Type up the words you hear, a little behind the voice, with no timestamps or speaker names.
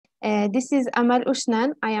This is Amal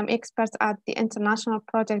Ushnan. I am expert at the International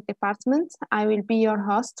Project Department. I will be your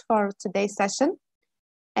host for today's session.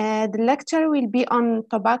 The lecture will be on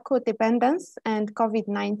tobacco dependence and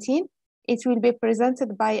COVID-19. It will be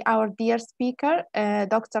presented by our dear speaker,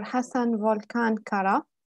 Dr. Hassan Volkan Kara.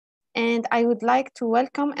 And I would like to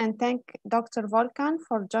welcome and thank Dr. Volkan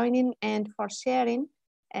for joining and for sharing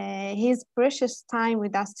his precious time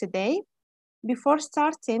with us today. Before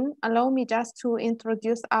starting, allow me just to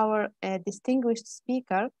introduce our distinguished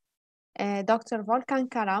speaker, Dr.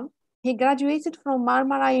 Volkan Kara. He graduated from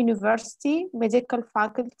Marmara University Medical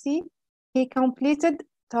Faculty. He completed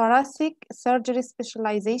thoracic surgery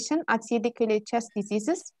specialization at Yedikule Chest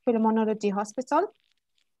Diseases Pulmonology Hospital.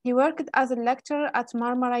 He worked as a lecturer at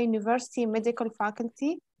Marmara University Medical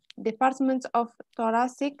Faculty, Department of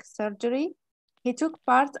Thoracic Surgery. He took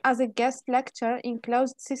part as a guest lecturer in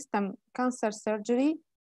closed system cancer surgery,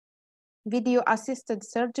 video-assisted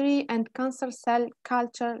surgery, and cancer cell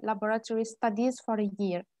culture laboratory studies for a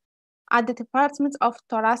year at the Department of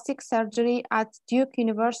Thoracic Surgery at Duke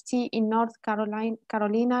University in North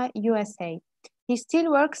Carolina, USA. He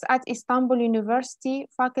still works at Istanbul University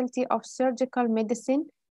Faculty of Surgical Medicine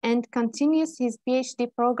and continues his PhD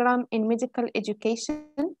program in medical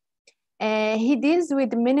education. He deals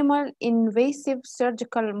with minimal invasive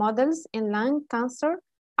surgical models in lung cancer,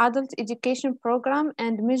 adult education program,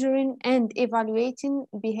 and measuring and evaluating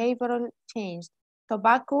behavioral change,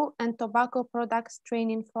 tobacco and tobacco products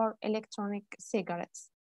training for electronic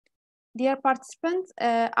cigarettes. Dear participants,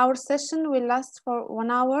 our session will last for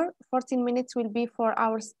 1 hour. 14 minutes will be for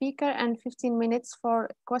our speaker and 15 minutes for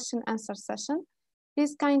question-answer session.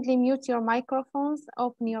 Please kindly mute your microphones,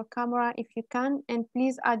 open your camera if you can, and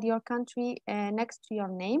please add your country next to your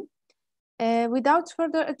name. Without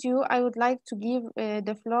further ado, I would like to give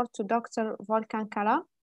the floor to Dr. Volkan Kara.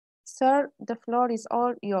 Sir, the floor is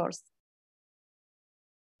all yours.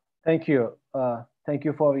 Thank you. Thank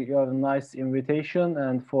you for your nice invitation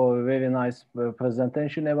and for a very nice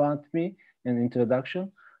presentation about me and introduction.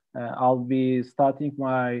 I'll be starting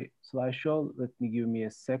my slideshow. Let me give me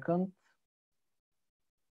a second.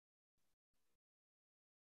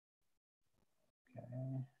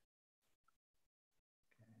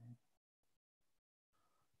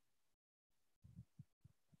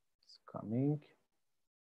 It's coming.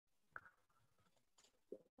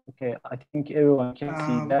 Okay, I think everyone can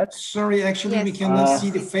see that. Sorry, actually, yes. We cannot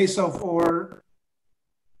see the face of our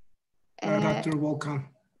Dr. Volkan.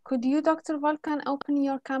 Could you, Dr. Volkan, open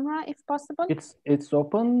your camera if possible? It's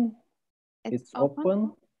open. It's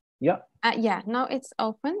open. Yeah. Yeah, now it's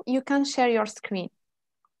open. You can share your screen.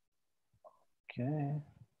 Okay.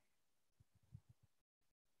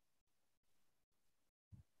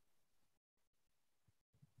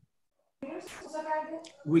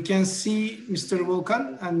 We can see Mr.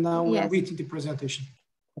 Volkan, and now we are waiting the presentation.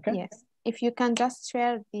 Okay. Yes. If you can just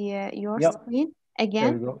share the your screen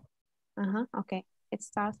again. There we go. Okay. It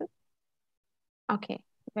started. Okay.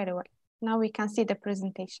 Very well. Now we can see the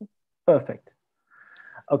presentation. Perfect.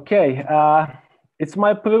 Okay. It's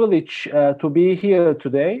my privilege to be here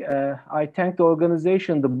today. I thank the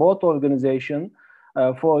organization, the both organization,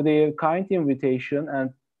 for their kind invitation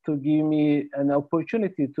and to give me an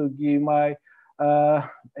opportunity to give my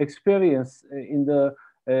experience in the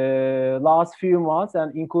last few months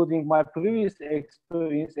and including my previous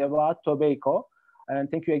experience about tobacco. And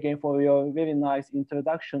thank you again for your very nice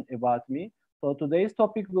introduction about me. So today's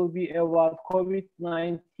topic will be about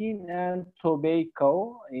COVID-19 and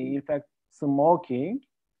tobacco, in fact, smoking.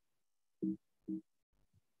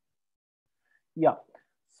 Yeah.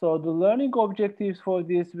 So the learning objectives for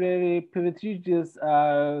this very prestigious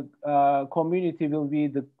community will be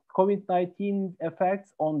the COVID-19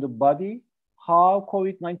 effects on the body, how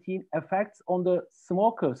COVID-19 affects on the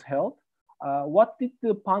smoker's health, what did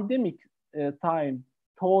the pandemic time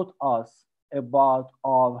taught us about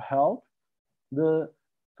our health, the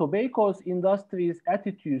tobacco industry's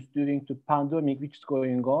attitudes during the pandemic which is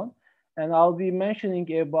going on, and I'll be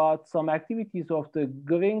mentioning about some activities of the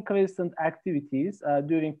Green Crescent activities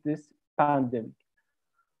during this pandemic.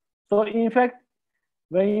 So in fact,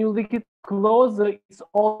 when you look at closer, it's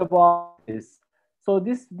all about this. So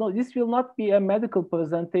this will not be a medical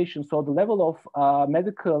presentation. So the level of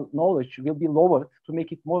medical knowledge will be lowered to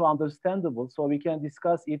make it more understandable. So we can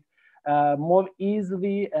discuss it more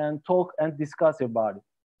easily and talk and discuss about it.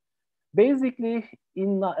 Basically,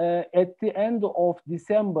 at the end of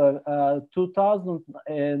December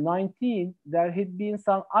 2019, there had been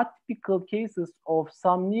some atypical cases of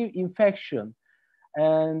some new infection.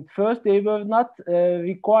 And first, they were not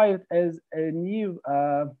required as a new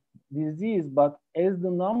disease, but as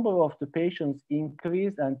the number of the patients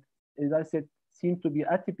increased and as I said, seemed to be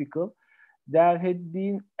atypical, there had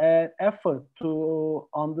been an effort to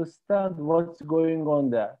understand what's going on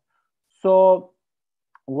there. So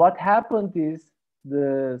what happened is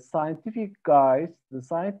the scientific guys, the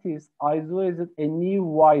scientists isolated a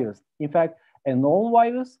new virus. In fact, a known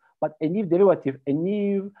virus, but a new derivative, a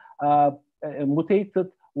new a mutated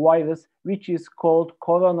virus, which is called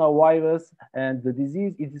coronavirus. And the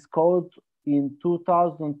disease it is called in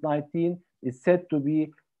 2019 is said to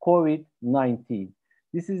be COVID-19.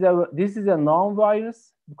 This is a known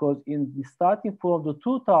virus because starting from the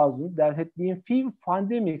 2000s, there had been few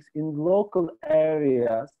pandemics in local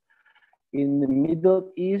areas, in the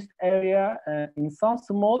Middle East area, and in some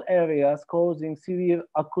small areas causing severe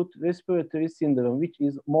acute respiratory syndrome, which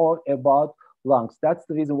is more about lungs. That's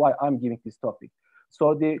the reason why I'm giving this topic.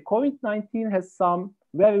 So the COVID-19 has some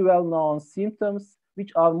very well-known symptoms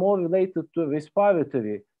which are more related to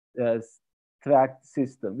respiratory tract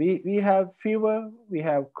system. We have fever, we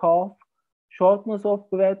have cough, shortness of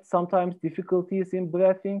breath, sometimes difficulties in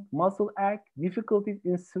breathing, muscle ache, difficulties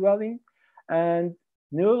in swelling, and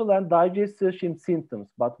neural and digestive symptoms.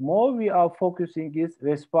 But more we are focusing is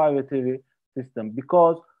respiratory system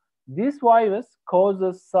because this virus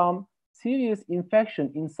causes some serious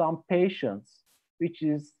infection in some patients, which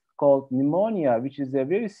is called pneumonia, which is a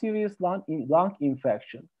very serious lung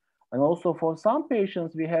infection. And also for some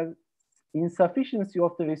patients, we have insufficiency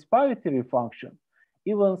of the respiratory function.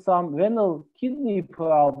 Even some renal kidney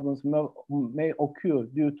problems may occur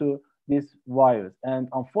due to this virus. And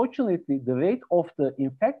unfortunately, the rate of the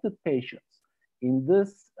infected patients in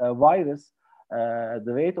this virus, the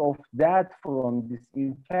rate of death from this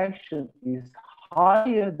infection is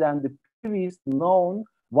higher than the previous known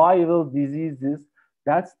viral diseases.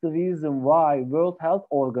 That's the reason why World Health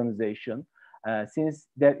Organization, since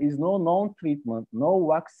there is no known treatment, no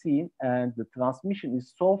vaccine, and the transmission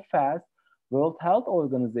is so fast, World Health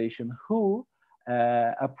Organization, WHO,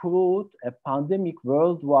 approved a pandemic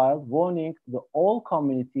worldwide, warning all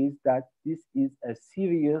communities that this is a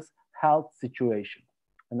serious health situation.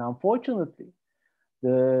 And unfortunately,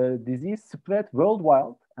 the disease spread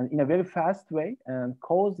worldwide and in a very fast way and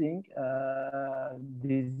causing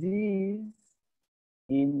disease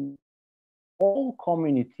in all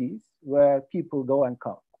communities where people go and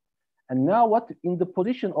come. And now what in the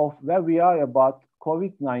position of where we are about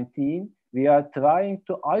COVID-19, we are trying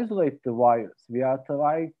to isolate the virus. We are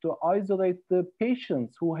trying to isolate the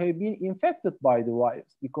patients who have been infected by the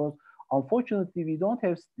virus because unfortunately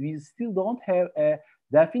we still don't have a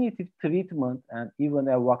definitive treatment and even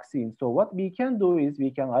a vaccine. So what we can do is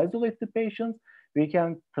we can isolate the patients, we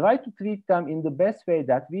can try to treat them in the best way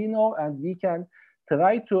that we know, and we can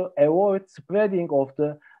try to avoid spreading of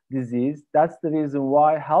the disease. That's the reason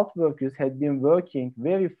why health workers had been working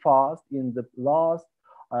very fast in the last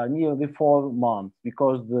nearly 4 months,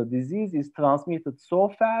 because the disease is transmitted so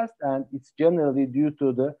fast and it's generally due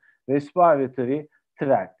to the respiratory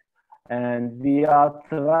tract. And we are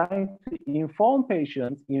trying to inform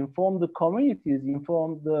patients, inform the communities,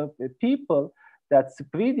 inform the people that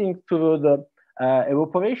spreading through the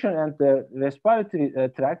evaporation and the respiratory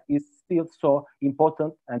tract is still so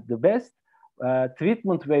important. And the best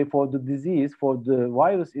treatment way for the disease, for the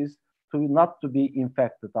virus, is not to be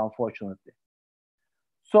infected, unfortunately.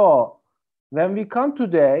 So when we come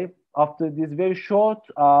today, after this very short,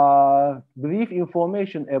 brief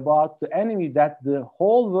information about the enemy that the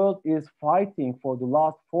whole world is fighting for the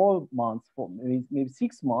last 4 months, for maybe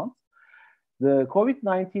 6 months, the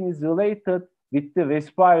COVID-19 is related with the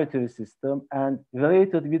respiratory system and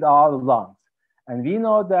related with our lungs. And we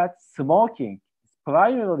know that smoking is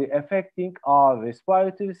primarily affecting our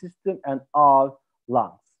respiratory system and our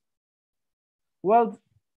lungs. Well,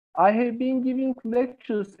 I have been giving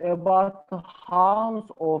lectures about the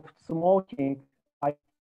harms of smoking for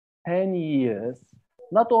 10 years.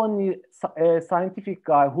 Not only a scientific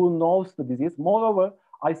guy who knows the disease, moreover,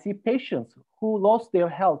 I see patients who lost their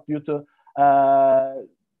health due to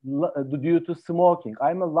smoking.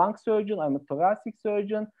 I'm a lung surgeon, I'm a thoracic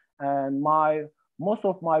surgeon, and most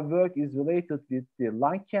of my work is related with the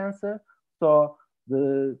lung cancer. So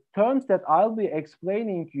the terms that I'll be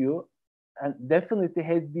explaining to you and definitely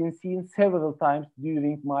has been seen several times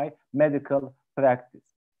during my medical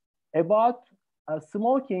practice. About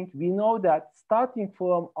smoking, we know that starting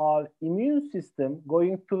from our immune system,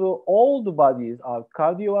 going through all the bodies, our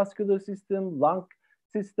cardiovascular system, lung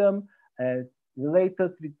system,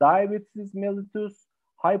 related with diabetes mellitus,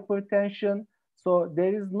 hypertension. So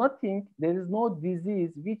there is no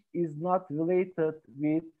disease which is not related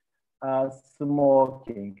with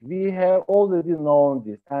smoking. We have already known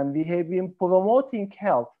this, and we have been promoting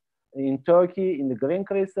health in Turkey, in the Green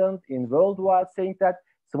Crescent, in worldwide, saying that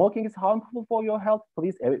smoking is harmful for your health.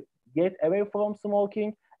 Please get away from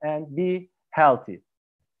smoking and be healthy.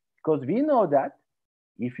 Because we know that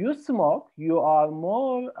if you smoke, you are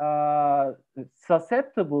more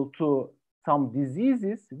susceptible to some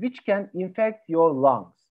diseases which can infect your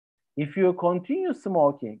lungs. If you continue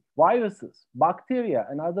smoking, viruses, bacteria,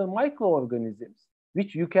 and other microorganisms,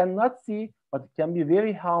 which you cannot see, but can be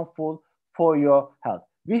very harmful for your health.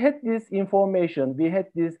 We had this information, we had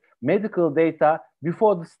this medical data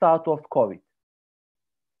before the start of COVID.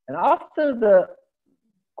 And after the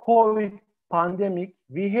COVID pandemic,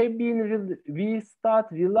 we start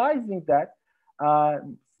realizing that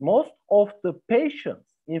most of the patients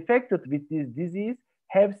infected with this disease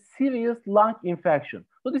have serious lung infection.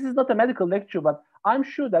 So this is not a medical lecture, but I'm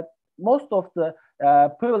sure that most of the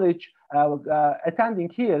privileged attending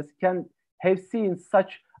here can have seen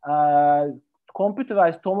such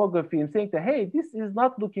computerized tomography and saying that, hey, this is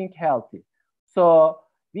not looking healthy. So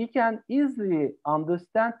we can easily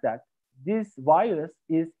understand that this virus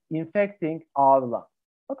is infecting our lungs.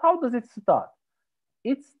 But how does it start?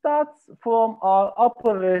 It starts from our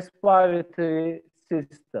upper respiratory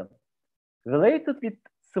system. Related with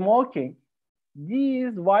smoking,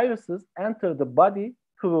 these viruses enter the body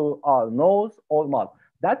through our nose or mouth.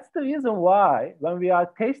 That's the reason why when we are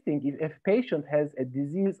testing if a patient has a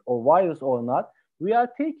disease or virus or not, we are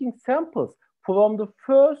taking samples from the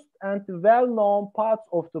first and well-known parts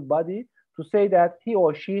of the body to say that he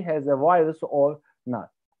or she has a virus or not.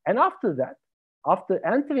 And after that, after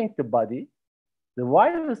entering the body, the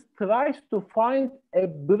virus tries to find a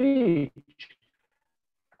bridge,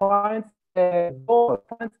 finds a door,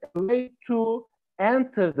 finds a way to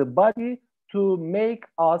enter the body to make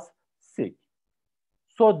us sick.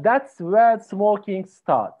 So that's where smoking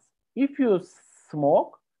starts. If you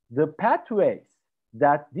smoke, the pathways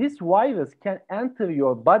that this virus can enter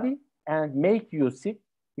your body and make you sick,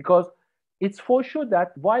 because it's for sure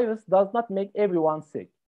that virus does not make everyone sick.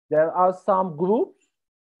 There are some groups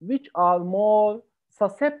which are more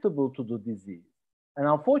susceptible to the disease. And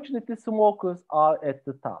unfortunately, smokers are at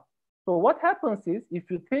the top. So what happens is if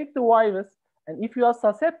you take the virus and if you are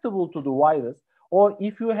susceptible to the virus, or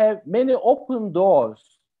if you have many open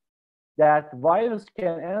doors that virus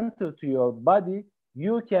can enter to your body,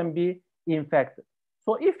 you can be infected.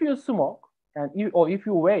 So if you smoke or if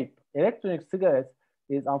you vape, electronic cigarettes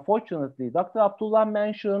is unfortunately, Dr. Abdullah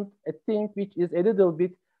mentioned a thing which is a little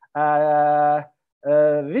bit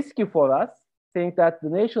risky for us, saying that the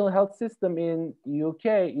national health system in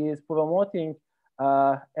UK is promoting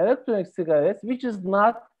electronic cigarettes, which is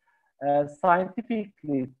not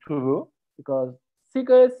scientifically true, because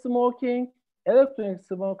cigarette smoking, electronic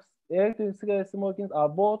cigarette smoking are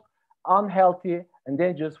both unhealthy and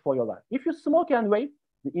dangerous for your life. If you smoke and vape,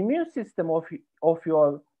 the immune system of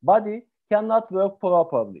your body cannot work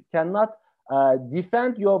properly, cannot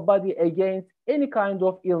defend your body against any kind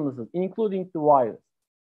of illnesses, including the virus.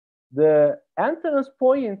 The entrance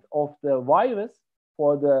point of the virus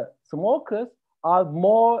for the smokers are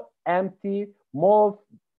more empty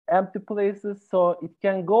places, so it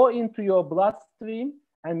can go into your bloodstream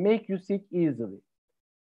and make you sick easily.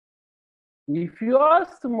 If you are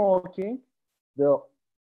smoking, the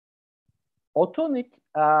autonomic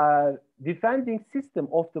defending system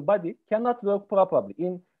of the body cannot work properly.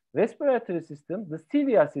 In respiratory system, the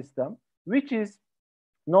cilia system, which is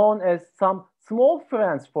known as some small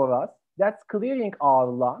friends for us, that's clearing our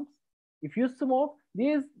lungs. If you smoke,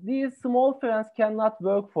 these small friends cannot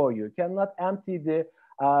work for you, cannot empty the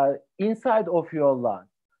inside of your lungs.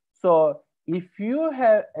 So if you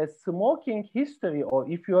have a smoking history or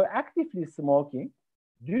if you're actively smoking,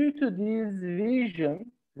 due to these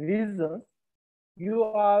reasons, you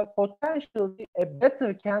are potentially a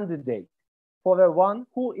better candidate for one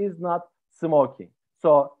who is not smoking.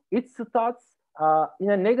 So it starts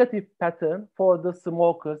in a negative pattern for the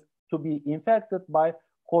smokers to be infected by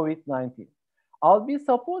COVID-19. I'll be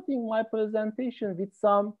supporting my presentation with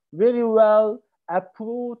some very well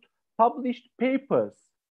approved published papers,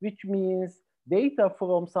 which means data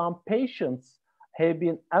from some patients have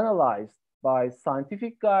been analyzed by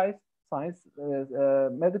scientific guys,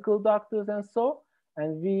 medical doctors, and so.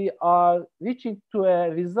 And we are reaching to a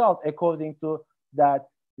result according to that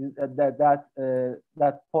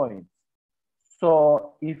point.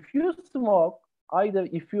 So if you smoke, either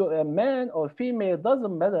if you're a man or female,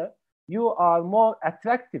 doesn't matter, you are more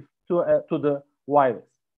attractive to the virus.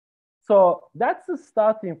 So that's the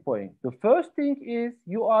starting point. The first thing is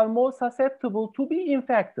you are more susceptible to be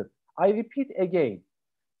infected. I repeat again,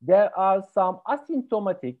 there are some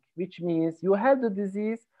asymptomatic, which means you have the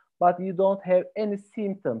disease, but you don't have any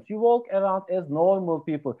symptoms. You walk around as normal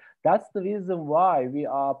people. That's the reason why we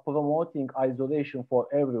are promoting isolation for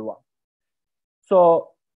everyone. So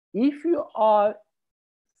if you are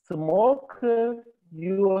smoker,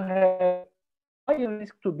 you have higher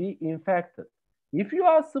risk to be infected. If you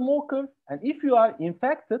are a smoker and if you are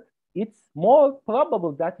infected, it's more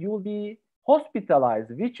probable that you will be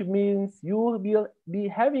hospitalized, which means you will be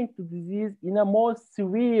having the disease in a more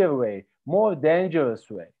severe way, more dangerous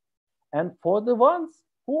way. And for the ones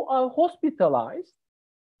who are hospitalized,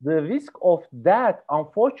 the risk of death,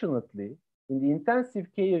 unfortunately, in the intensive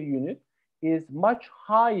care unit is much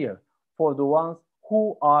higher for the ones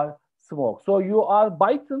who are smoke. So you are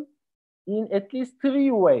bitten in at least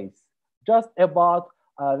 3 ways, just about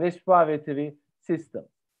respiratory system.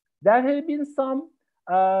 There have been some,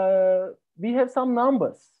 we have some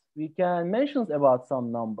numbers. We can mention about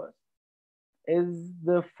some numbers. As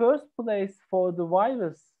the first place for the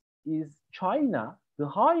virus is China, the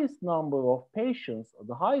highest number of patients, or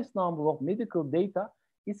the highest number of medical data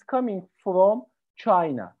is coming from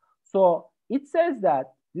China. So it says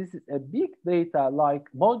that this is a big data, like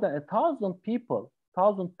more than 1,000 people,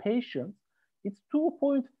 1,000 patients. It's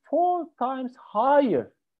 2.4 times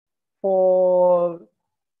higher for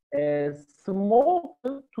a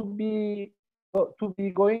smoker to be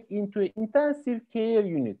going into an intensive care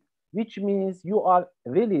unit, which means you are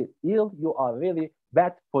really ill, you are really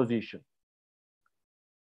bad position.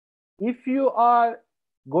 If you are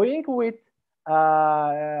going with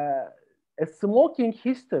a smoking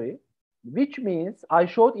history, which means I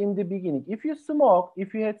showed in the beginning, if you smoke,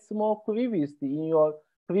 if you had smoked previously in your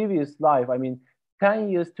previous life, I mean, 10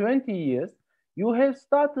 years, 20 years, you have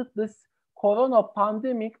started this corona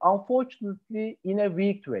pandemic, unfortunately, in a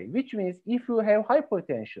weak way, which means if you have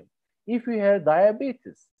hypertension, if you have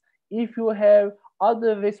diabetes, if you have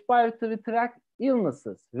other respiratory tract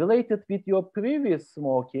illnesses related with your previous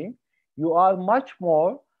smoking, you are much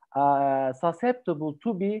more susceptible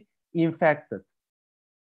to be infected.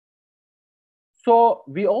 So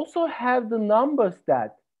we also have the numbers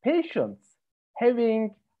that patients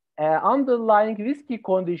having underlying risky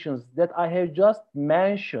conditions that I have just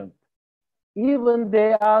mentioned, even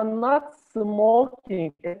they are not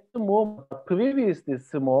smoking at the moment, but previously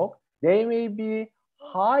smoked, they may be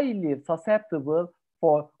highly susceptible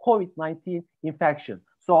for COVID-19 infection.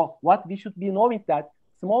 So what we should be knowing that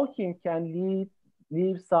smoking can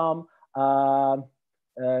leave some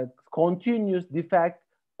continuous defect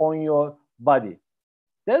on your body.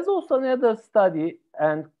 There's also another study,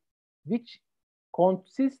 and which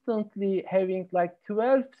consistently having like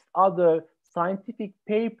 12 other scientific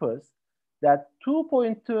papers that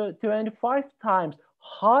 2.25 times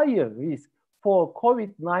higher risk for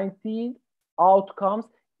COVID-19 outcomes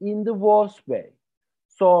in the worst way.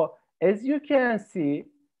 So as you can see,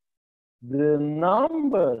 the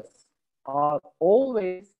numbers are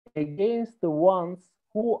always against the ones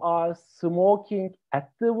who are smoking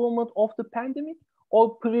at the moment of the pandemic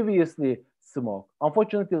or previously smoked.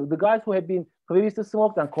 Unfortunately, the guys who have been previously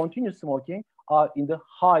smoked and continue smoking are in the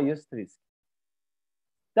highest risk.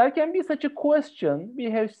 There can be such a question.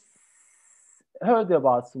 We have heard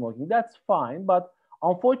about smoking. That's fine, but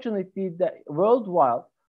unfortunately, worldwide,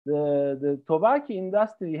 the tobacco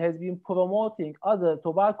industry has been promoting other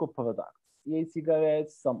tobacco products,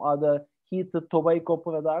 e-cigarettes, some other heated tobacco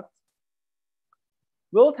products.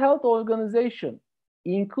 World Health Organization,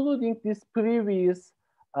 including this previous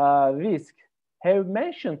risk, have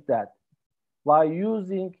mentioned that by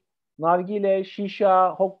using nargile,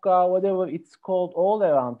 shisha, hookah, whatever it's called all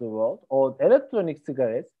around the world, or electronic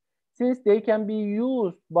cigarettes, since they can be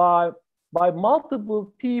used by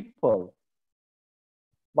multiple people,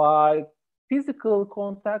 by physical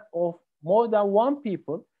contact of more than one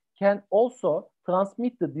people, can also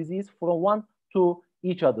transmit the disease from one to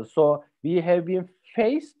each other. So we have been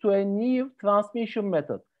faced to a new transmission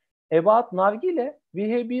method. About nargile, we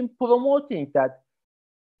have been promoting that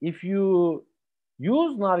if you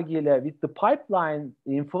use nargile with the pipeline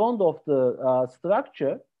in front of the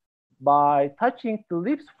structure, by touching the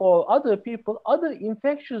lips for other people, other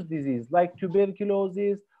infectious diseases like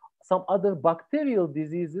tuberculosis, some other bacterial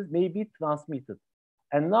diseases may be transmitted.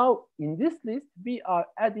 And now in this list, we are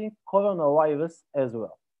adding coronavirus as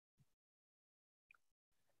well.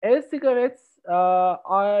 As cigarettes,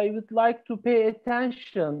 I would like to pay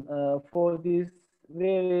attention for this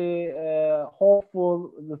very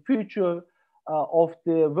hopeful future of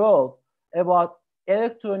the world about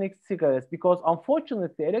electronic cigarettes, because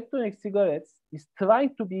unfortunately electronic cigarettes is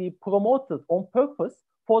trying to be promoted on purpose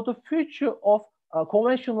for the future of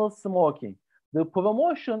conventional smoking. The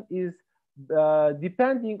promotion is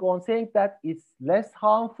depending on saying that it's less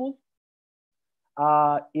harmful,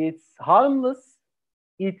 it's harmless,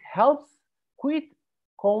 it helps quit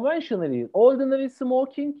conventionally ordinary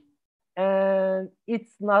smoking, and it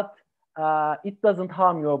doesn't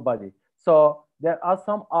harm your body. So there are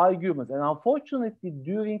some arguments, and unfortunately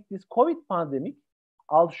during this COVID pandemic,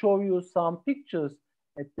 I'll show you some pictures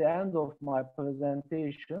at the end of my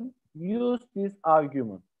presentation, use this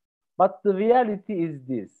argument. But the reality is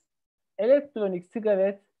this: electronic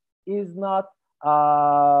cigarettes is not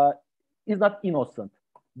uh, innocent.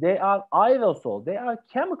 They are aerosol. They are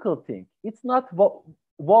chemical thing. It's not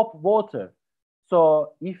water.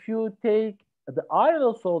 So if you take the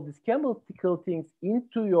aerosol, these chemical things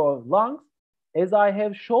into your lungs, as I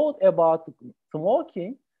have showed about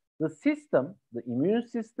smoking, the system, the immune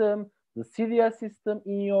system, the cilia system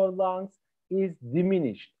in your lungs is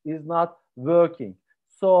diminished, is not working.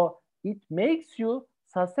 So it makes you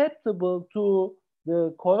susceptible to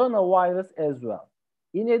the coronavirus as well.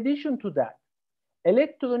 In addition to that,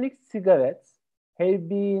 electronic cigarettes have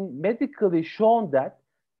been medically shown that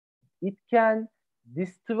it can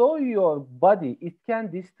destroy your body, it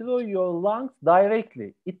can destroy your lungs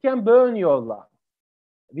directly, it can burn your lungs.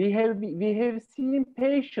 We have seen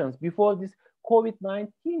patients before this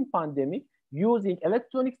COVID-19 pandemic using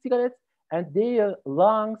electronic cigarettes, and their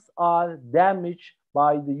lungs are damaged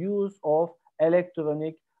by the use of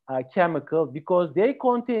electronic chemicals because they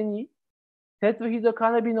contain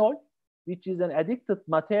tetrahydrocannabinol, which is an addictive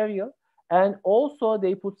material, and also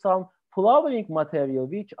they put some flowering material,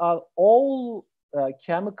 which are all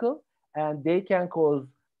chemical, and they can cause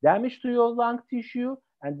damage to your lung tissue,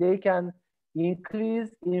 and they can increase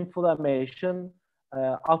inflammation.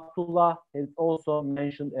 Abdullah has also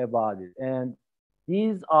mentioned about it. And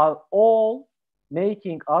these are all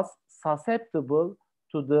making us susceptible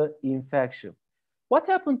to the infection. What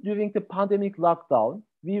happened during the pandemic lockdown?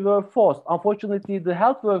 We were forced. Unfortunately, the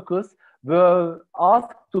health workers were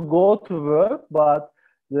asked to go to work, but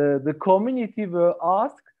the community were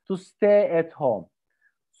asked to stay at home.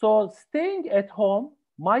 So staying at home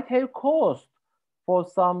might have caused for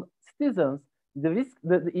some citizens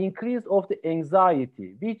the increase of the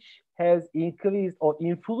anxiety, which has increased or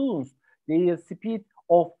influenced the speed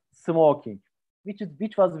of smoking,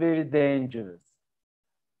 which was very dangerous.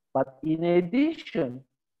 But in addition,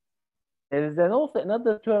 there is also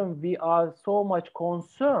another term we are so much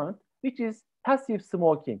concerned, which is passive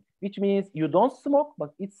smoking, which means you don't smoke,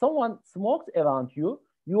 but if someone smokes around you,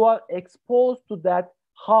 you are exposed to that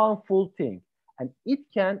harmful thing. And it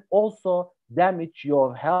can also damage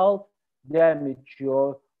your health, damage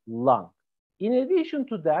your lung. In addition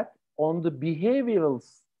to that, on the behavioral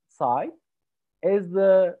side, as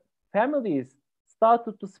the families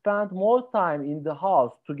started to spend more time in the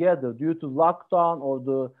house together due to lockdown or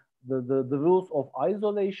the rules of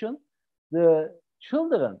isolation, the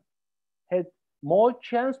children had more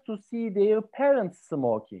chance to see their parents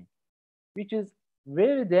smoking, which is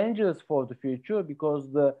very dangerous for the future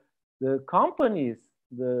because the companies,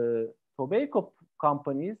 the tobacco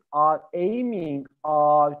companies are aiming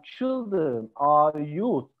our children, our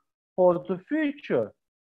youth for the future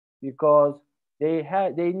because they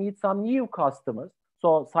need some new customers.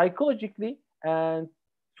 So psychologically and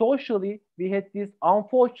socially, we had this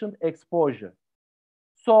unfortunate exposure.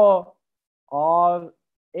 So our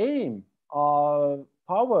aim, our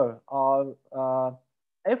power, our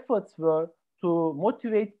efforts were to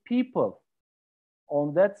motivate people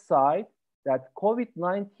on that side that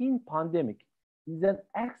COVID-19 pandemic is an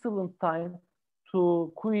excellent time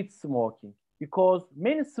to quit smoking because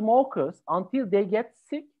many smokers, until they get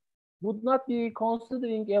sick, would not be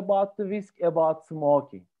considering about the risk about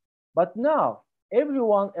smoking. But now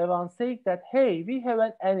everyone around saying that, hey, we have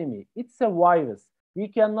an enemy. It's a virus. We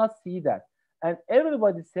cannot see that. And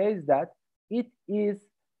everybody says that it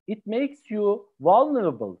makes you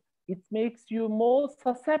vulnerable. It makes you more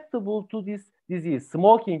susceptible to this disease.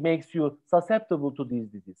 Smoking makes you susceptible to this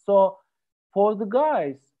disease. So for the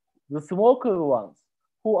guys, the smoker ones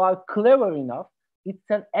who are clever enough, it's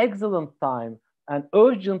an excellent time and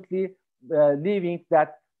urgently leaving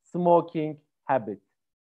that smoking habit.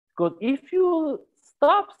 Because if you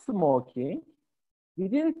stop smoking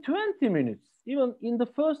within 20 minutes, even in the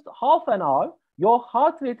first half an hour, your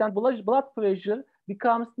heart rate and blood pressure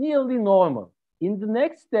becomes nearly normal. In the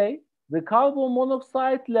next day, the carbon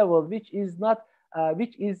monoxide level, which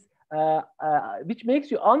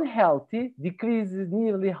makes you unhealthy, decreases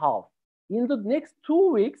nearly half. In the next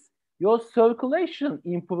 2 weeks, your circulation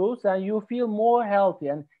improves and you feel more healthy.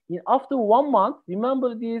 And after 1 month,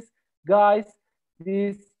 remember these guys,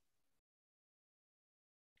 excuse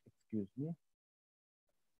me.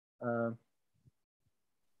 Um,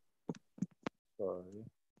 sorry.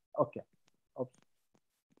 Okay. Oops.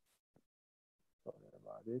 Sorry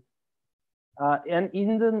about it. And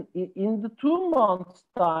in the 2 months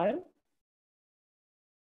time,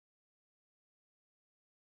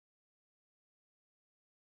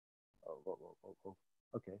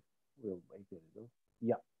 okay, we'll wait a little.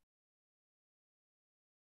 Yeah.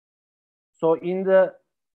 So in the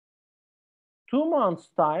 2 months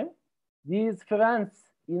time, these friends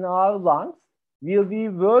in our lungs will be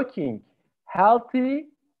working healthy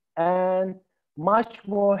and much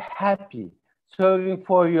more happy, serving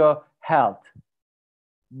for your health.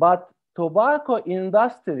 But tobacco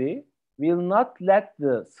industry will not let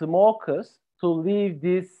the smokers to leave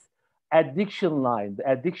this addiction line, the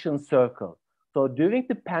addiction circle. So during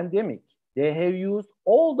the pandemic, they have used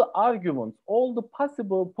all the arguments, all the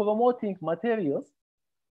possible promoting materials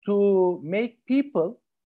to make people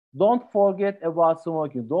don't forget about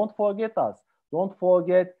smoking, don't forget us, don't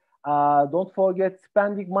forget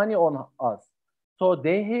spending money on us. So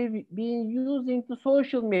they have been using the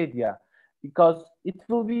social media because it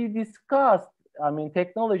will be discussed. I mean,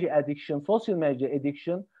 technology addiction, social media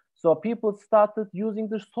addiction. So people started using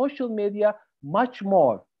the social media much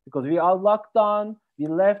more because we are locked down. We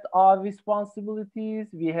left our responsibilities.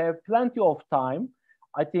 We have plenty of time.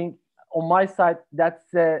 I think on my side,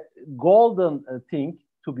 that's a golden thing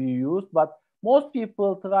to be used. But most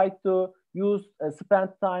people try to spend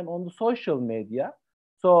time on the social media.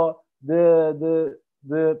 So uh,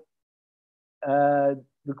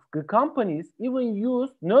 the companies even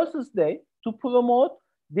use Nurses Day to promote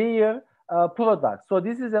their products. So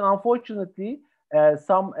this is an unfortunately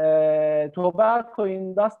some tobacco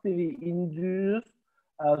industry induced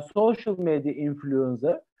social media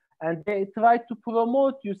influencer, and they try to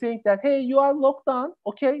promote you saying that, hey, you are locked down,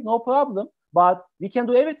 okay, no problem, but we can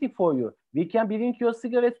do everything for you. We can bring your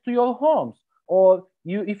cigarettes to your homes, or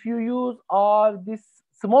if you use this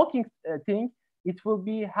smoking thing, it will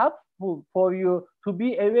be helpful for you to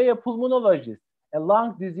be a pulmonologist, a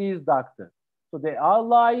lung disease doctor. So they are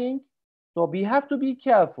lying. So we have to be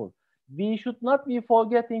careful. We should not be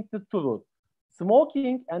forgetting the truth.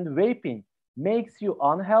 Smoking and vaping makes you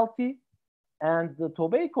unhealthy, and the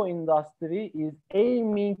tobacco industry is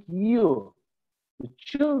aiming you, the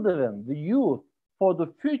children, the youth, for the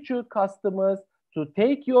future customers to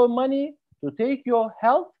take your money, to take your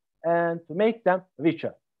health, and to make them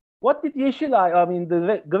richer. What did Yeşilay, I mean,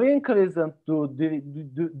 the Green Crescent do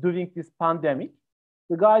during this pandemic?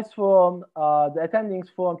 The guys from the attendings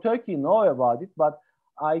from Turkey know about it, but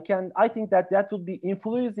I think that would be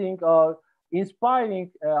influencing or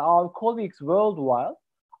inspiring our colleagues worldwide.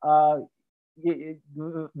 Uh,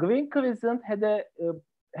 Green Crescent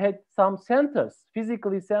had some centers,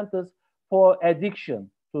 physically centers for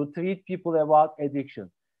addiction, to treat people about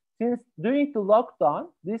addiction. Since during the lockdown,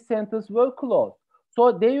 these centers were closed.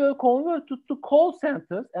 So they were converted to call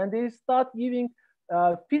centers, and they start giving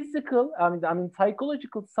physical,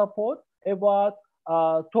 psychological support about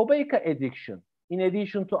tobacco addiction, in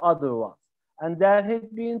addition to other ones. And there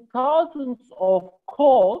had been thousands of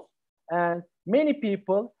calls, and many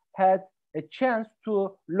people had a chance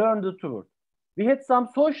to learn the truth. We had some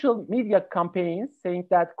social media campaigns saying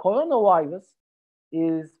that coronavirus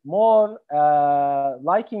is more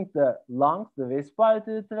liking the lungs, the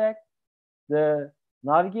respiratory tract, the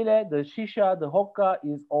nargile, the shisha, the hookah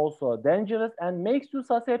is also dangerous and makes you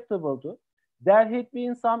susceptible to. There had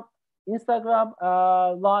been some Instagram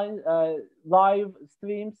live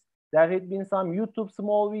streams. There had been some YouTube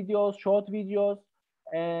small videos, short videos,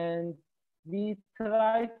 and we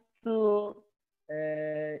try to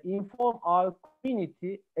inform our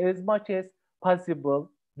community as much as possible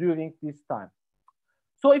during this time.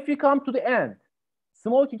 So if we come to the end,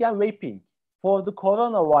 smoking and vaping for the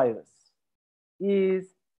coronavirus is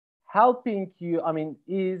helping you,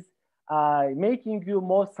 is making you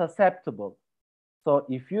more susceptible. So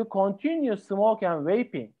if you continue smoking and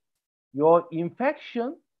vaping, your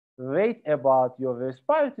infection rate about your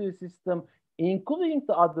respiratory system, including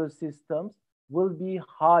the other systems, will be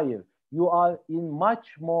higher. You are in much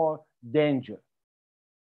more danger.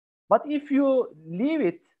 But if you leave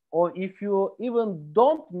it, or if you even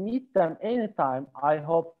don't meet them anytime, I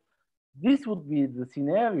hope this would be the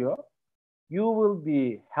scenario. You will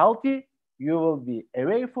be healthy, you will be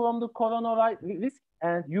away from the coronavirus risk,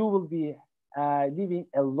 and you will be living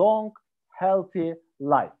a long, healthy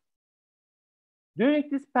life. During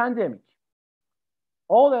this pandemic,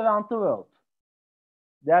 all around the world,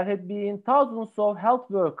 there had been thousands of health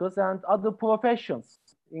workers and other professions,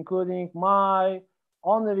 including my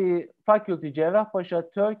honorary faculty, Cerrahpaşa,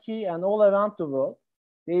 Turkey, and all around the world.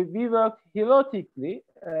 we worked heroically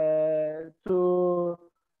to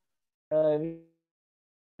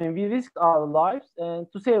we risked our lives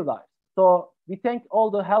and to save lives. So we thank all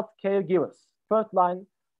the healthcare givers, first line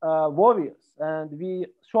warriors, and we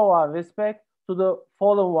show our respect to the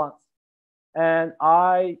fallen ones. And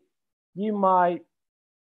I give my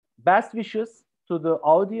best wishes to the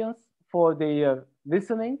audience for their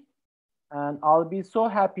listening. And I'll be so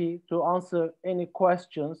happy to answer any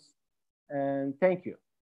questions. And thank you.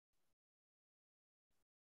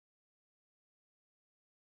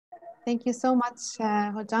 Thank you so much,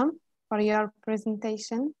 Hojam, for your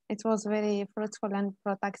presentation. It was very fruitful and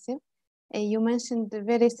productive. You mentioned a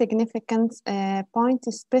very significant point,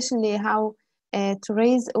 especially how to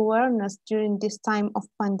raise awareness during this time of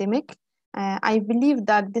pandemic. I believe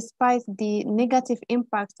that despite the negative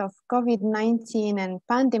impact of COVID-19 and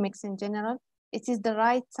pandemics in general, it is the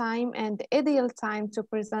right time and the ideal time to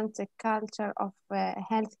present a culture of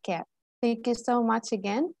healthcare. Thank you so much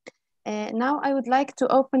again. Now I would like to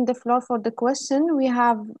open the floor for the question. We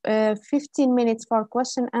have 15 minutes for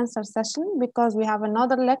question answer session because we have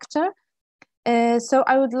another lecture. So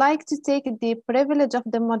I would like to take the privilege of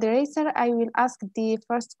the moderator. I will ask the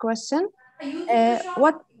first question.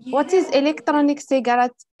 What is electronic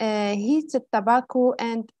cigarette, heated tobacco,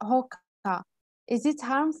 and hookah? Is it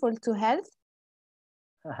harmful to health?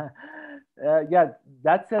 Yeah,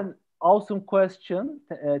 that's an awesome question.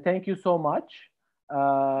 Thank you so much.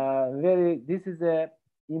 This is a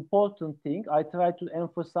important thing. I try to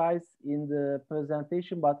emphasize in the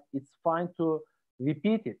presentation, but it's fine to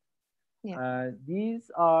repeat it. Yeah.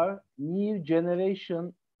 These are new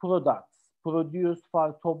generation products produced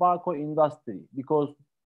for tobacco industry because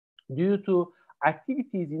due to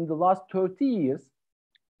activities in the last 30 years,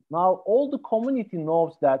 now all the community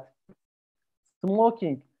knows that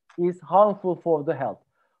smoking is harmful for the health.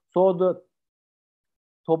 So the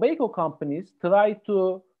tobacco companies try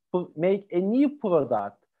to make a new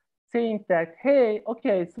product saying that, hey,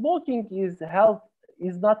 okay, smoking is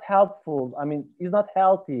not helpful. I mean, is not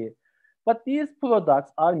healthy. But these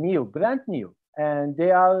products are new, brand new, and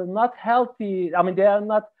they are not healthy. I mean, they are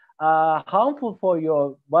not harmful for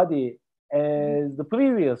your body as the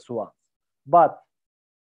previous ones. But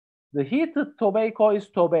the heated tobacco is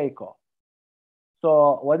tobacco.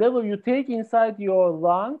 So whatever you take inside your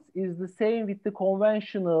lungs is the same with the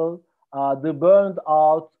conventional, the burned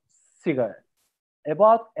out cigarette.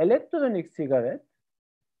 About electronic cigarette,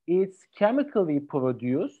 it's chemically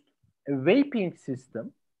produced, a vaping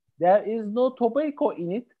system. There is no tobacco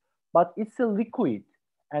in it, but it's a liquid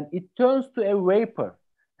and it turns to a vapor.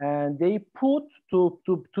 And they put, to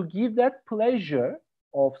give that pleasure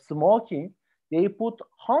of smoking, they put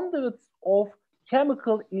hundreds of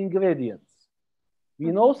chemical ingredients.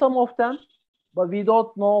 We know some of them, but we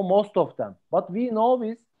don't know most of them. What we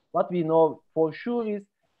know for sure is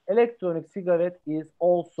electronic cigarette is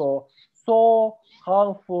also so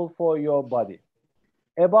harmful for your body.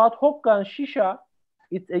 About hookah and shisha,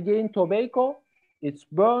 it's again tobacco, it's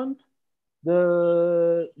burned.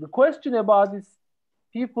 The question about is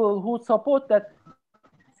people who support that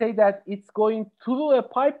say that it's going through a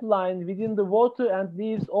pipeline within the water and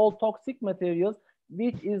leaves all toxic materials,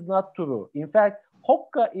 which is not true. In fact,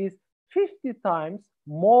 hookah is 50 times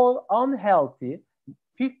more unhealthy,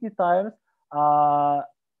 50 times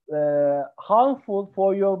harmful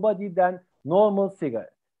for your body than normal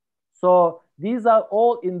cigarette. So these are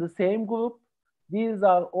all in the same group. These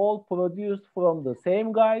are all produced from the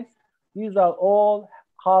same guys. These are all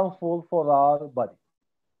harmful for our body.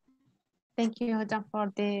 Thank you, Hojam,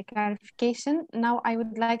 for the clarification. Now I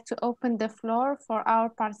would like to open the floor for our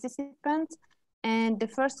participants. And the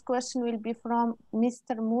first question will be from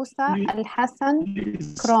Mr. Musa Al-Hassan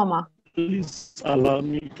Kroma. Please allow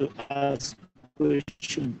me to ask a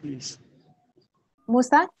question, please.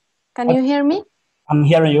 Musa, can you hear me? I'm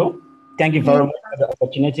hearing you. Thank you very much for the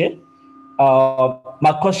opportunity.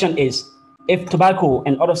 My question is, if tobacco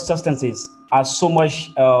and other substances are so much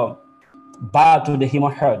bad to the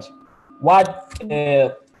human health, what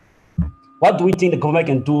do we think the government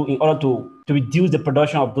can do in order to reduce the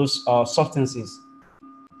production of those substances?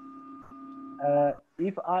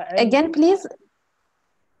 Again, please.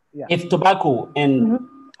 Yeah. If tobacco and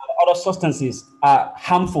other substances are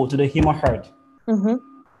harmful to the human health,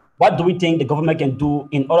 what do we think the government can do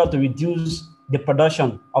in order to reduce the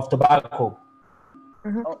production of tobacco?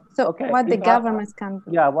 So okay. What the government can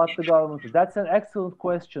do? Yeah, what the government do? That's an excellent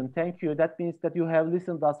question. Thank you. That means that you have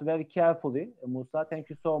listened to us very carefully, Musa. Thank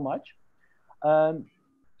you so much.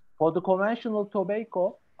 For the conventional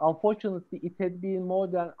tobacco, unfortunately, it had been more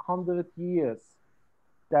than 100 years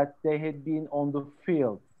that they had been on the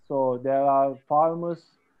field. So there are farmers,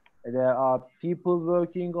 there are people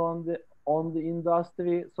working on the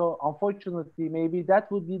industry. So unfortunately, maybe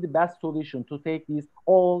that would be the best solution to take these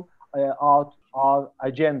all out our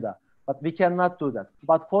agenda. But we cannot do that.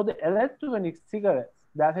 But for the electronic cigarettes,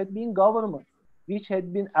 there had been governments which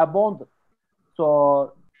had been abandoned.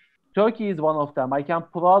 So Turkey is one of them. I can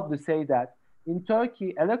proudly say that in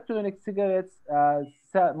Turkey, electronic cigarettes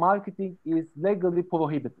marketing is legally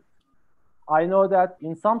prohibited. I know that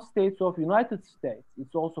in some states of United States,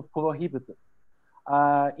 it's also prohibited.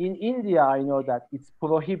 In India, I know that it's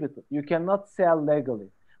prohibited. You cannot sell legally.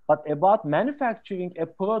 But about manufacturing a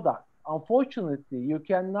product, unfortunately, you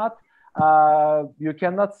cannot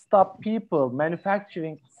stop people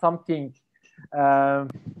manufacturing something,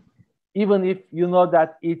 even if you know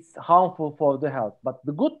that it's harmful for the health. But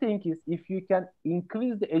the good thing is if you can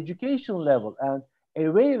increase the education level and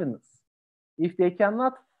awareness, if they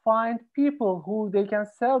cannot find people who they can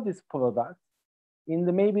sell this product,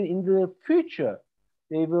 maybe in the future,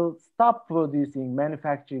 they will stop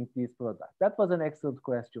manufacturing these products. That was an excellent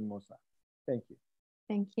question, Musa. Thank you.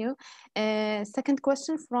 Thank you. Second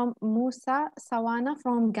question from Musa Sawana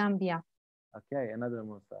from Gambia. Okay, another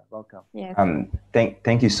Musa. Welcome. Yes.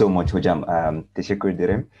 Thank you so much, Hojam. Teşekkür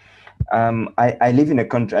ederim. I live in a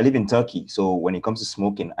country, I live in Turkey. So when it comes to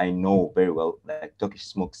smoking, I know very well that Turkish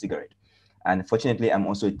smoke cigarette. And fortunately, I'm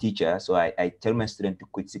also a teacher. So I tell my students to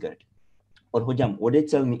quit cigarette. But Hojam, what they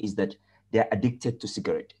tell me is that they're addicted to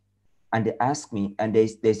cigarette. And they ask me, and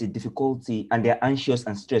there's a difficulty, and they're anxious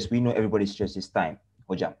and stressed. We know everybody's stressed this time,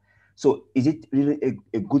 Hojam. So is it really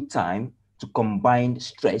a good time to combine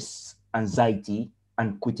stress, anxiety,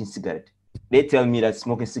 and quitting cigarette? They tell me that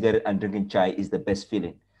smoking cigarette and drinking chai is the best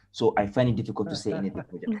feeling. So I find it difficult to say anything,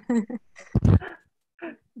 Hojam.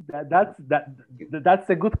 That's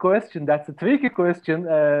a good question. That's a tricky question.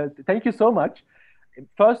 Thank you so much.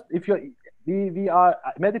 First, we are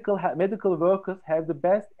medical workers have the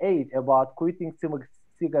best aid about quitting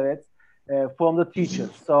cigarettes from the teachers.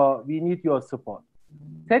 So we need your support.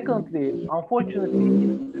 Secondly,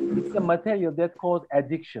 unfortunately, it's a material that causes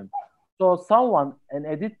addiction. So an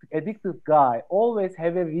addicted guy, always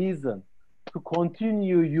have a reason to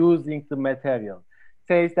continue using the material.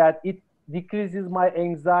 Says that it decreases my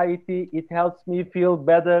anxiety, it helps me feel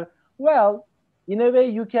better. Well, in a way,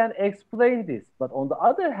 you can explain this, but on the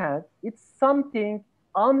other hand, it's something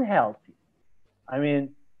unhealthy. I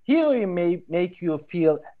mean, heroin may make you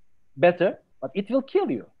feel better, but it will kill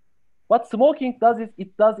you. What smoking does is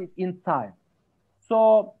it does it in time.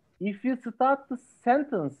 So if you start the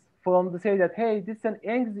sentence from the say that, hey, this is an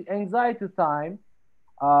anxiety time,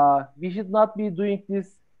 we should not be doing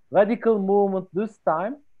this radical movement this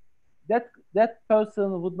time, that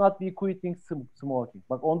person would not be quitting smoking.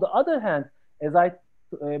 But on the other hand, as I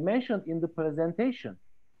mentioned in the presentation,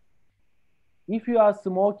 if you are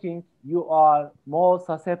smoking, you are more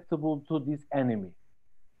susceptible to this enemy.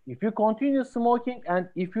 If you continue smoking and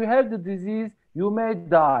if you have the disease, you may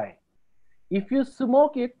die. If you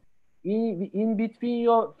smoke it in between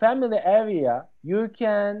your family area, you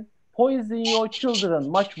can poison your children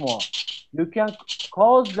much more. You can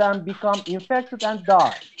cause them become infected and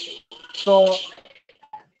die. So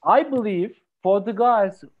I believe for the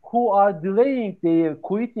guys who are delaying their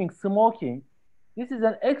quitting smoking, this is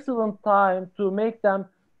an excellent time to make them,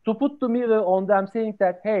 to put the mirror on them saying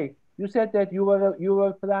that, hey, you said that you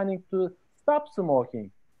were planning to stop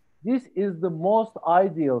smoking. This is the most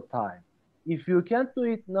ideal time. If you can't do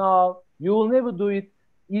it now, you will never do it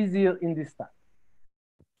easier in this time.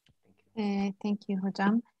 Thank you,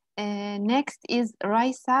 Hojam. Next is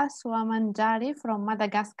Raisa Suamanjari from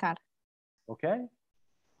Madagascar. Okay.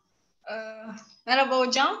 Merhaba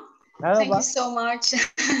Hojam. Thank you so much.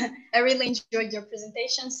 I really enjoyed your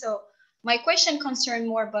presentation. So my question concerned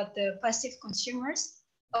more about the passive consumers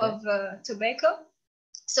of tobacco.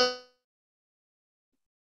 So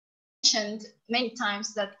mentioned many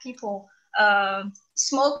times that people,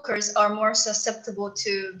 smokers are more susceptible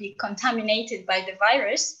to be contaminated by the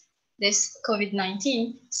virus, this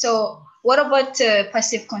COVID-19. So what about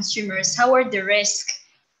passive consumers? How are the risks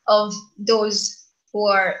of those who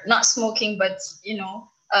are not smoking, but, you know,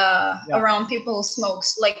 around people who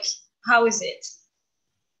smokes? Like, how is it?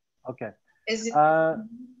 Okay. Is it?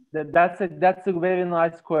 That's a very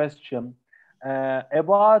nice question.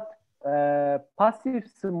 About passive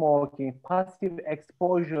smoking, passive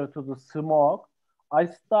exposure to the smoke, I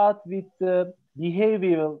start with the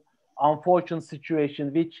behavioral unfortunate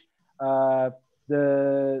situation which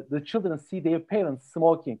the children see their parents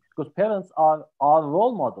smoking, because parents are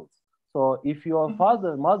role models. So if your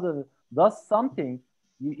father, mother does something,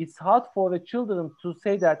 it's hard for the children to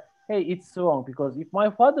say that, hey, it's wrong, because if my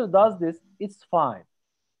father does this, it's fine.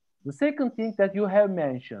 The second thing that you have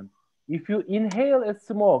mentioned, if you inhale a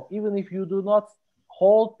smoke, even if you do not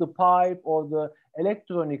hold the pipe or the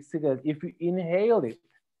electronic cigarette, if you inhale it,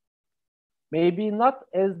 maybe not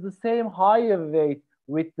as the same higher rate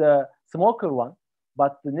with the smoker one,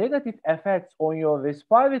 but the negative effects on your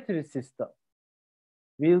respiratory system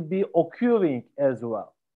will be occurring as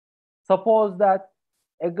well. Suppose that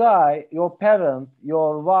a guy, your parent,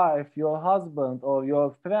 your wife, your husband, or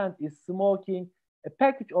your friend is smoking a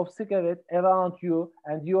package of cigarettes around you,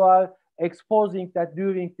 and you are exposing that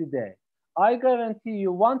during the day. I guarantee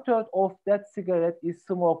you 1/3 of that cigarette is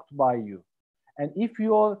smoked by you. And if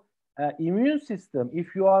your immune system, if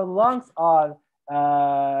your lungs are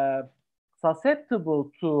susceptible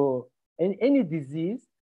to any disease,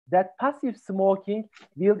 that passive smoking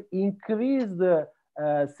will increase the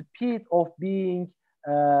speed of being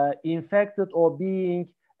infected or being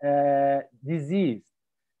diseased.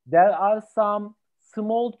 There are some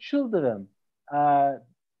small children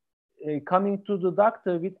coming to the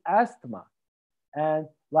doctor with asthma, and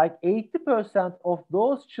like 80% of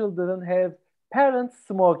those children have parents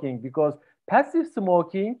smoking, because passive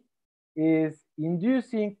smoking is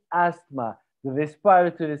inducing asthma, the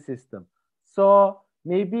respiratory system. So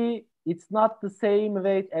maybe it's not the same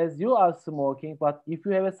rate as you are smoking, but if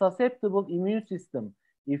you have a susceptible immune system,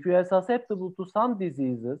 if you are susceptible to some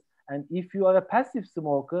diseases, and if you are a passive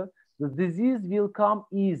smoker, the disease will come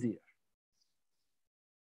easier.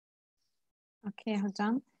 Okay,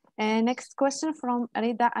 Hojam. Next question from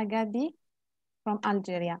Rida Agadi from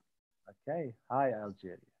Algeria. Okay, hi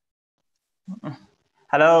Algeria.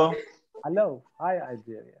 Hello. Hello, hi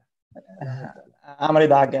Algeria. I'm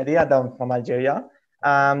Rida Agadi, I'm from Algeria.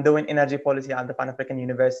 I'm doing energy policy at the Pan-African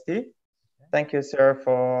University. Thank you, sir,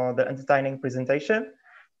 for the entertaining presentation.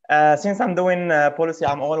 Since I'm doing policy,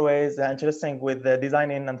 I'm always interested with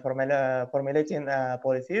designing and formulating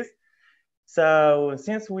policies. So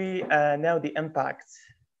since we know the impact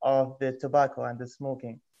of the tobacco and the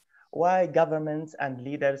smoking, why governments and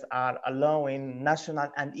leaders are allowing national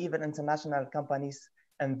and even international companies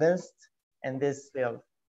invest in this field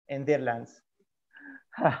in their lands?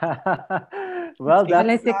 Well,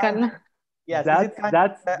 that's political. Yes,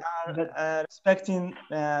 that's respecting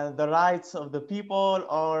the rights of the people,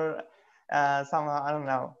 or somehow, I don't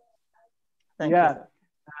know. Thank you.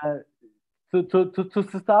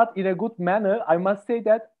 To start in a good manner, I must say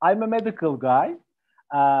that I'm a medical guy.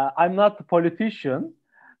 I'm not a politician,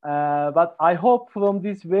 but I hope from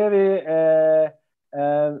this very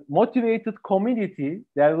motivated community,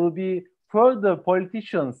 there will be further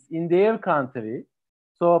politicians in their country.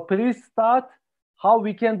 So please start how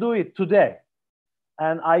we can do it today.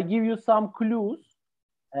 And I give you some clues.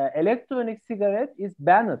 Electronic cigarette is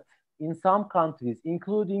banned in some countries,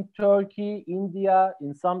 including Turkey, India,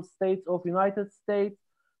 in some states of United States.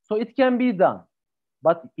 So it can be done,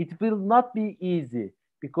 but it will not be easy,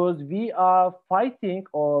 because we are fighting,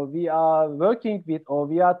 or we are working with, or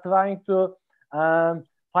we are trying to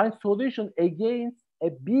find solution against a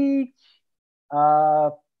big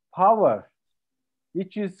power,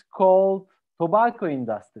 which is called tobacco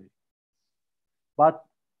industry. But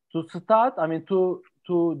to start, I mean, to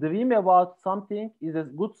dream about something is a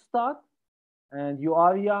good start, and you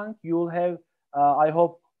are young, you will have, I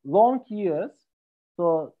hope, long years.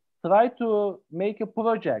 So try to make a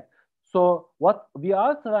project. So what we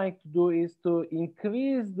are trying to do is to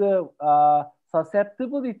increase the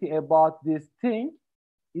susceptibility about this thing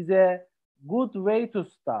is a good way to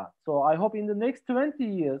start. So I hope in the next 20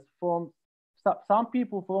 years, from some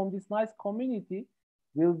people from this nice community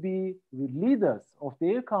will be leaders of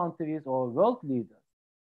their countries or world leaders.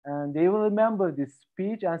 And they will remember this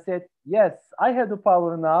speech and said, yes, I have the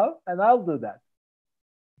power now, and I'll do that.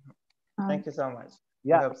 Thank you so much.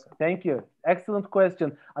 Yeah, thank you. Excellent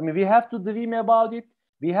question. I mean, we have to dream about it,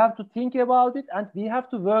 we have to think about it, and we have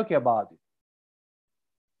to work about it.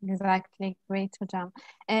 Exactly. Great, Hojam.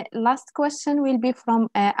 Last question will be from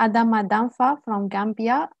Adama Danfa from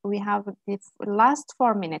Gambia. We have the last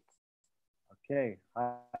 4 minutes. Okay.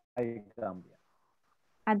 Hi, Gambia.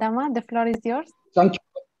 Adama, the floor is yours. Thank you.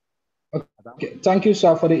 Okay. Thank you,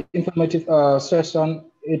 sir, for the informative session.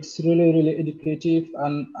 It's really, really educative,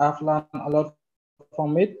 and I've learned a lot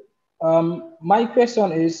from it. My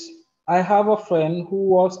question is, I have a friend who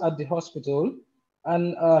works at the hospital,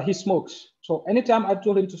 and he smokes. So anytime I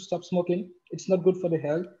told him to stop smoking, it's not good for the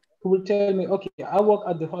health, he will tell me, okay, I work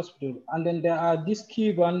at the hospital, and then there are these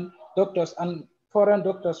Cuban doctors and foreign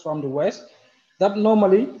doctors from the West that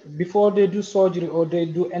normally, before they do surgery or they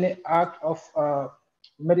do any act of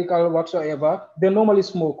medical whatsoever, they normally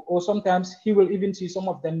smoke, or sometimes he will even see some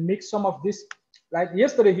of them mix some of this. Like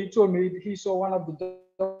yesterday, he told me he saw one of the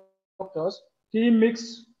doctors, he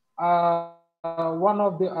mixed one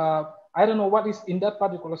of the, I don't know what is in that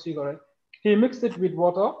particular cigarette. He mixed it with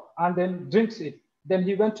water and then drinks it. Then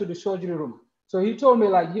he went to the surgery room. So he told me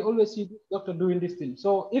like he always see this doctor doing this thing.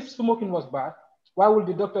 So if smoking was bad, why would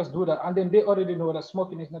the doctors do that? And then they already know that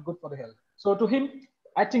smoking is not good for the health. So to him,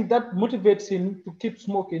 I think that motivates him to keep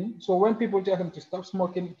smoking. So when people tell him to stop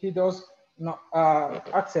smoking, he does not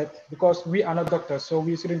accept, because we are not doctors, so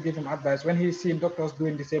we shouldn't give him advice when he's seeing doctors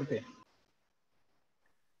doing the same thing.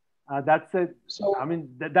 That's a, so, I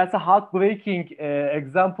mean, that's a heartbreaking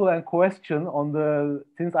example and question on the,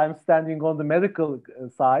 since I'm standing on the medical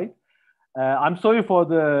side. I'm sorry for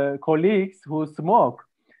the colleagues who smoke.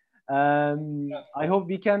 I hope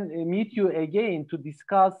we can meet you again to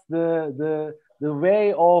discuss the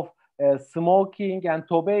way of smoking and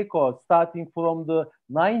tobacco starting from the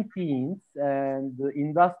 19th and the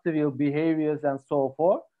industrial behaviors and so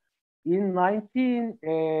forth. In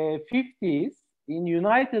 1950s, in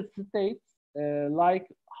United States, like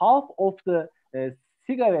half of the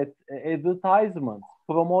cigarette advertisements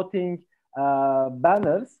promoting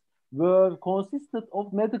banners were consisted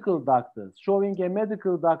of medical doctors, showing a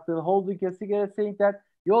medical doctor holding a cigarette saying that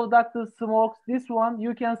your doctor smokes this one,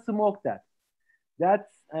 you can smoke that.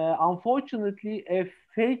 That's unfortunately a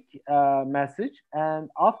fake message. And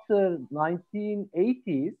after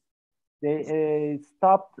 1980s, they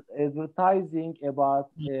stopped advertising about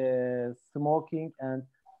smoking and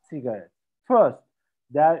cigarettes. First,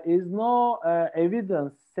 there is no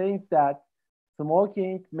evidence saying that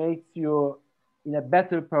smoking makes you in a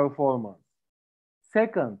better performance.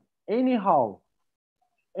 Second, anyhow,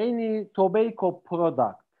 any tobacco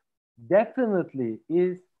product definitely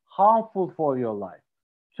is harmful for your life.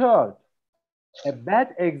 Third, a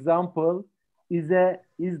bad example is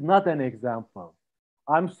not an example.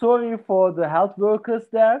 I'm sorry for the health workers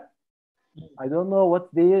there. I don't know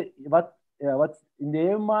what's in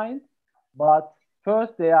their mind, but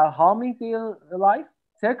first they are harming their life.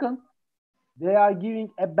 Second, they are giving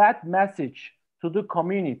a bad message to the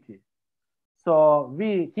community. So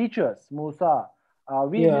we teachers, Musa,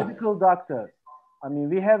 we medical doctors, I mean,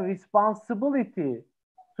 we have responsibility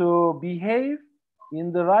to behave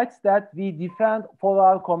in the rights that we defend for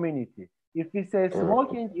our community. If we say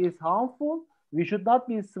smoking is harmful, we should not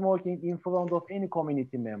be smoking in front of any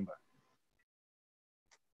community member.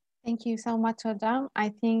 Thank you so much, Hojam. I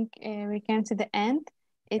think we came to the end.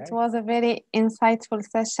 It was a very insightful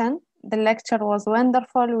session. The lecture was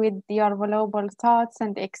wonderful with your valuable thoughts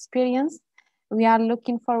and experience. We are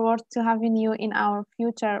looking forward to having you in our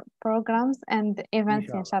future programs and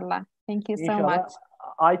events, inshallah. Thank you so much.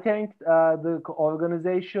 I thank the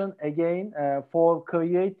organization again for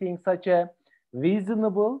creating such a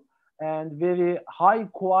reasonable and very high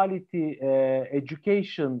quality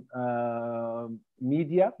education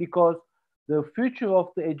media, because the future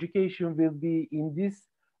of the education will be in this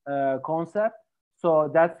concept. So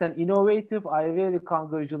that's an innovative. I really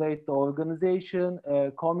congratulate the organization,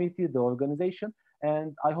 committee, the organization,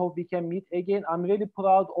 and I hope we can meet again. I'm really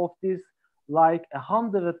proud of this, like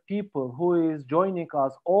 100 people who is joining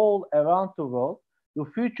us all around the world. The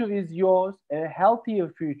future is yours, a healthier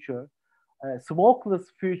future. A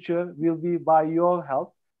smokeless future will be by your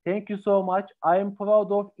help. Thank you so much. I am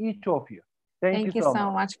proud of each of you. Thank you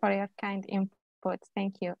so much for your kind input.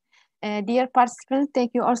 Thank you. Dear participants,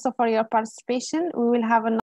 thank you also for your participation. We will have another